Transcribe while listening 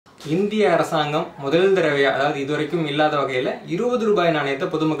இந்திய அரசாங்கம் முதல் தடவையா, அதாவது இதுவரைக்கும் இல்லாத வகையில் 20 ரூபாய் நாணயத்தை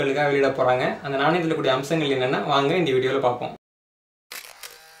பொதுமக்களுக்காக வெளியிட போறாங்க. அந்த நாணயத்தில் கூடிய அம்சங்கள் என்னென்ன வாங்க இந்த வீடியோவில் பார்ப்போம்.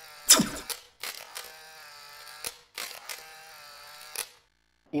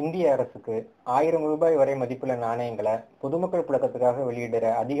 இந்திய அரசுக்கு 1000 ரூபாய் வரை மதிப்புள்ள நாணயங்களை பொதுமக்கள் புழக்கத்துக்காக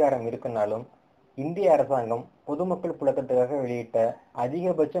வெளியிடுற அதிகாரம் இருக்குனாலும் இந்திய அரசாங்கம் பொதுமக்கள் புழக்கத்துக்காக வெளியிட்ட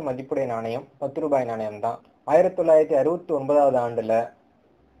அதிகபட்ச மதிப்புடைய நாணயம் 10 ரூபாய் நாணயம் தான். 1969 ஆண்டுல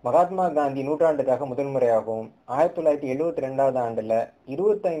மகாத்மா காந்தி நூற்றாண்டுக்காக முதல் முறையாகவும் 1972 ஆண்டுல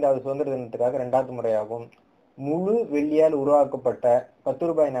 25வது சுதந்திர தினத்துக்காக 2வது முறையாகவும் முழு வெள்ளியால் உருவாக்கப்பட்ட 10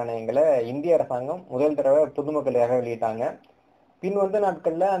 ரூபாய் நாணயங்களை இந்திய அரசாங்கம் முதல் தடவை பொதுமக்களுக்காக வெளியிட்டாங்க. பின் வந்த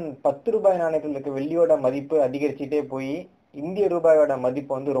நாட்கள்ல அந்த 10 ரூபாய் நாணயத்தில் இருக்க வெள்ளியோட மதிப்பு அதிகரிச்சுட்டே போய் இந்திய ரூபாயோட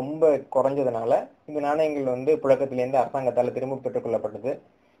மதிப்பு ரொம்ப குறைஞ்சதுனால இந்த நாணயங்கள் புழக்கத்திலேருந்து அரசாங்கத்தால் திரும்ப பெற்றுக் கொள்ளப்பட்டது.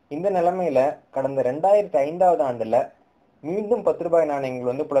 இந்த நிலைமையில கடந்த 2005 ஆண்டுல மீண்டும் 10 ரூபாய்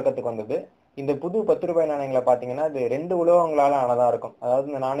நாணயங்கள் புழக்கத்துக்கு வந்தது. இந்த புது 10 ரூபாய் நாணயங்களை பாத்தீங்கன்னா அது 2 உலோகங்களால ஆனதா இருக்கும். அதாவது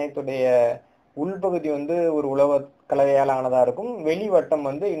இந்த நாணயத்துடைய உள்பகுதி ஒரு உலோக கலவையால ஆனதா இருக்கும், வெளிவட்டம்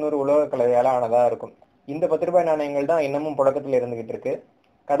இன்னொரு உலோக கலவையால ஆனதா இருக்கும். இந்த 10 ரூபாய் நாணயங்கள் தான் இன்னமும் புழக்கத்தில் இருந்துகிட்டு இருக்கு.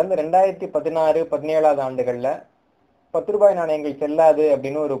 கடந்த 2016-17 ஆண்டுகள்ல 10 ரூபாய் நாணயங்கள் செல்லாது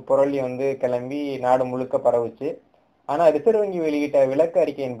அப்படின்னு ஒரு புரளி கிளம்பி நாடு முழுக்க பரவுச்சு. ஆனா ரிசர்வ் வங்கி வெளியிட்ட விளக்க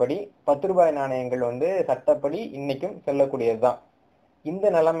அறிக்கையின்படி 10 ரூபாய் நாணயங்கள் சட்டப்படி இன்னைக்கும் செல்லக்கூடியதுதான். இந்த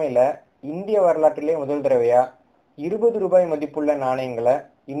நிலைமையில இந்திய வரலாற்றிலே முதல் தடவையா 20 ரூபாய் மதிப்புள்ள நாணயங்களை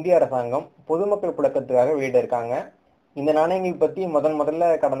இந்திய அரசாங்கம் பொதுமக்கள் புழக்கத்துக்காக வெளியிட இருக்காங்க. இந்த நாணயங்கள் பத்தி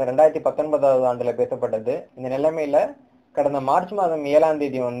முதல்ல கடந்த 2019 ஆண்டுல பேசப்பட்டது. இந்த நிலைமையில கடந்த மார்ச் மாதம் 7ஆம்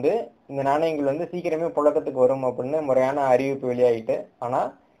தேதி இந்த நாணயங்கள் சீக்கிரமே புழக்கத்துக்கு வரும் அப்படின்னு முறையான அறிவிப்பு வெளியாயிட்டு, ஆனா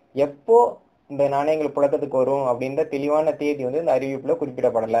எப்போ இந்த நாணயங்கள் புழக்கத்துக்கு வரும் அப்படின்ற தெளிவான தேதி இந்த அறிவிப்புல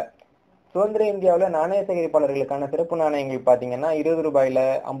குறிப்பிடப்படல. சுதந்திர இந்தியாவில் நாணய சேகரிப்பாளர்களுக்கான சிறப்பு நாணயங்கள் பாத்தீங்கன்னா 20 ரூபாயில,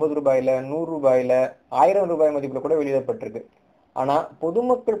 50 ரூபாயில, 100 ரூபாயில, 1000 ரூபாய் மதிப்புல கூட வெளியிடப்பட்டிருக்கு. ஆனா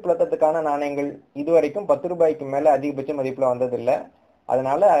பொதுமக்கள் புழக்கத்துக்கான நாணயங்கள் இதுவரைக்கும் 10 ரூபாய்க்கு மேல அதிகபட்ச மதிப்புல வந்ததில்லை.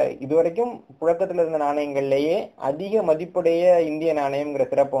 அதனால இதுவரைக்கும் புழக்கத்துல இருந்த நாணயங்கள்லயே அதிக மதிப்புடைய இந்திய நாணயம்ங்கிற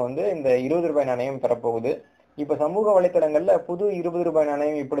சிறப்பை இந்த 20 ரூபாய் நாணயம் பெறப்போகுது. இப்ப சமூக வலைத்தளங்கள்ல புது 20 ரூபாய்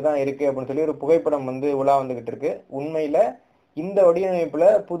நாணயம் இப்படிதான் இருக்கு அப்படின்னு சொல்லி ஒரு புகைப்படம் உலா வந்துகிட்டு இருக்கு. உண்மையில இந்த வடிவமைப்புல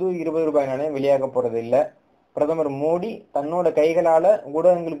புது 20 ரூபாய் நாணயம் வெளியாக போறது இல்ல. பிரதமர் மோடி தன்னோட கைகளால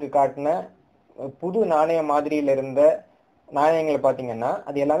ஊடகங்களுக்கு காட்டின புது நாணய மாதிரியில இருந்த நாணயங்களை பாத்தீங்கன்னா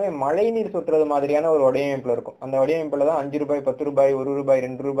அது எல்லாமே மழை நீர் சொட்டுறது மாதிரியான ஒரு வடிவமைப்புல இருக்கும். அந்த வடிவமைப்புல தான் 5 ரூபாய், 10 ரூபாய், 1 ரூபாய்,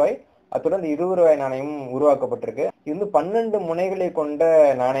 2 ரூபாய், அத்துடன் 20 ரூபாய் நாணயமும் உருவாக்கப்பட்டிருக்கு. இது 12 முனைகளை கொண்ட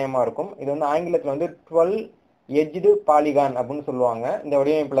நாணயமா இருக்கும். இது ஆங்கிலத்துல 12 எட்ஜ்டு பாலிகான் அப்படின்னு சொல்லுவாங்க. இந்த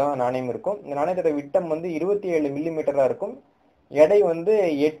வடிவமைப்புல தான் நாணயம் இருக்கும். இந்த நாணயத்தோட விட்டம் 27 மில்லிமீட்டரா இருக்கும். எடை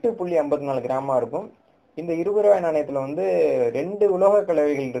 8.54 கிராமா இருக்கும். இந்த 20 ரூபாய் நாணயத்துல 2 உலோக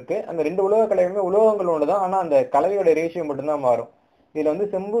கலவைகள் இருக்கு. அந்த 2 உலோக கலவையுமே உலோகங்கள் ஒண்ணுதான், ஆனா அந்த கலவையோட ரேஷியோ மட்டும்தான் மாறும்.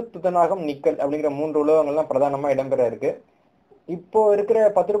 இதுல செம்பு, துத்தநாகம், நிக்கல் அப்படிங்கிற 3 உலோகங்கள் தான் பிரதானமா இடம்பெற இருக்கு. இப்போ இருக்கிற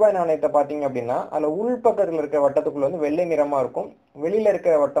 10 ரூபாய் நாணயத்தை பாத்தீங்க அப்படின்னா அதுல உள் பக்கத்துல இருக்கிற வட்டத்துக்குள்ள வெள்ளை நிறமா இருக்கும், வெளியில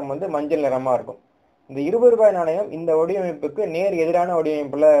இருக்கிற வட்டம் மஞ்சள் நிறமா இருக்கும். இந்த 20 ரூபாய் நாணயம் இந்த வடிவமைப்புக்கு நேர் எதிரான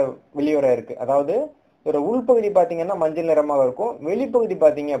வடிவமைப்புல வெளிவர இருக்கு. அதாவது ஒரு உள்பகுதி பாத்தீங்கன்னா மஞ்சள் நிறமாக இருக்கும், வெளிப்பகுதி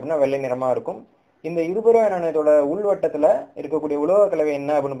பாத்தீங்க அப்படின்னா வெள்ளை நிறமா இருக்கும். இந்த 20 ரூபாய் நாணயத்தோட உள்வட்டத்துல இருக்கக்கூடிய உலோக கலவை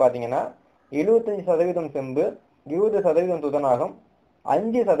என்ன அப்படின்னு பாத்தீங்கன்னா 75% செம்பு, 20% துத்தநாகம்,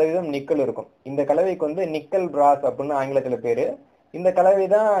 5% நிக்கல் இருக்கும். இந்த கலவைக்கு நிக்கல் பிராஸ் அப்படின்னு ஆங்கிலத்துல பேரு. இந்த கலவை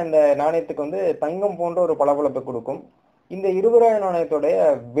தான் இந்த நாணயத்துக்கு தங்கம் போன்ற ஒரு பளபளப்பை கொடுக்கும். இந்த 20 ரூபாய் நாணயத்தோடைய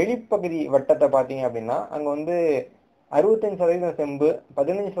வெளிப்பகுதி வட்டத்தை பாத்தீங்க அப்படின்னா அங்க 65% செம்பு,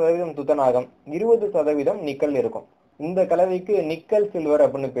 15% துத்தநாகம், 20% நிக்கல் இருக்கும். இந்த கலவைக்கு நிக்கல் சில்வர்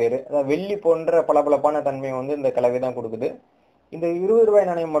அப்படின்னு பேரு. அதாவது வெள்ளி போன்ற பளபளப்பான தன்மையை இந்த கலவை தான் கொடுக்குது. இந்த 20 ரூபாய்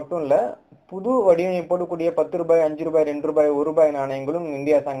நாணயம் மட்டும் இல்ல, புது வடிவமைப்போடு கூடிய 10 ரூபாய், 5 ரூபாய், 2 ரூபாய், 1 ரூபாய் நாணயங்களும்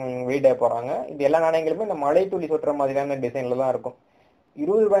இந்திய அரசாங்கம் வெளியிட போறாங்க. இது எல்லா நாணயங்களுமே இந்த மழை துளி சொட்டுற மாதிரியான டிசைன்ல தான் இருக்கும்.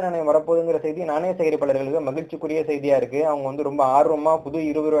 20 ரூபாய் நாணயம் வரப்போகுதுங்கிற செய்தி நாணய சேகரிப்பாளர்களுக்கு மகிழ்ச்சிக்குரிய செய்தியா இருக்கு. அவங்க ரொம்ப ஆர்வமா புது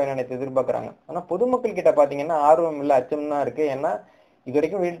 20 ரூபாய் நாணயத்தை எதிர்பார்க்கறாங்க. ஆனா பொதுமக்கள் கிட்ட பாத்தீங்கன்னா ஆர்வம் இல்ல, அச்சம் தான் இருக்கு. ஏன்னா இது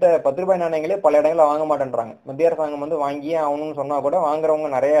வரைக்கும் வீட்டு 10 ரூபாய் நாணயங்களே பல இடங்களில் வாங்க மாட்டேன்றாங்க. மத்திய அரசாங்கம் வாங்கியே ஆகணும்னு சொன்னா கூட வாங்குறவங்க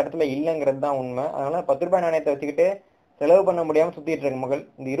நிறைய இடத்துல இல்லைங்கிறது தான் உண்மை. அதனால 10 ரூபாய் நாணயத்தை வச்சுக்கிட்டு செலவு பண்ண முடியாம சுத்திட்டு இருக்க மக்கள்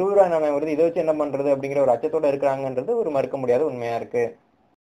இந்த 20 ரூபாய் நாணயம் வருது, இதை வச்சு என்ன பண்றது அப்படிங்கிற ஒரு அச்சத்தோட இருக்கிறாங்கன்றது ஒரு மறுக்க முடியாத உண்மையா இருக்கு.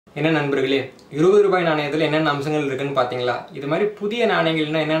 என்ன நண்பர்களே, 20 ரூபாய் நாணயத்தில் என்னென்ன அம்சங்கள் இருக்குன்னு பாத்தீங்களா? இது மாதிரி புதிய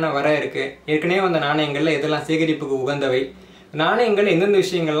நாணயங்கள்னா என்னென்ன வர இருக்கு, ஏற்கனவே வந்த நாணயங்கள்ல எதெல்லாம் சேகரிப்புக்கு உகந்தவை, நாணயங்கள் எந்தெந்த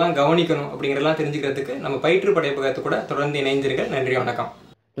விஷயங்கள்லாம் கவனிக்கணும் அப்படிங்கிறதெல்லாம் தெரிஞ்சுக்கிறதுக்கு நம்ம பயிற்று படைப்பகத்து கூட தொடர்ந்து இணைந்திருங்கள். நன்றி, வணக்கம்.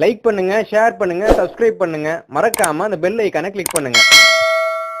 லைக் பண்ணுங்க, ஷேர் பண்ணுங்க, சப்ஸ்கிரைப் பண்ணுங்க, மறக்காம அந்த பெல் ஐக்கானை கிளிக் பண்ணுங்க.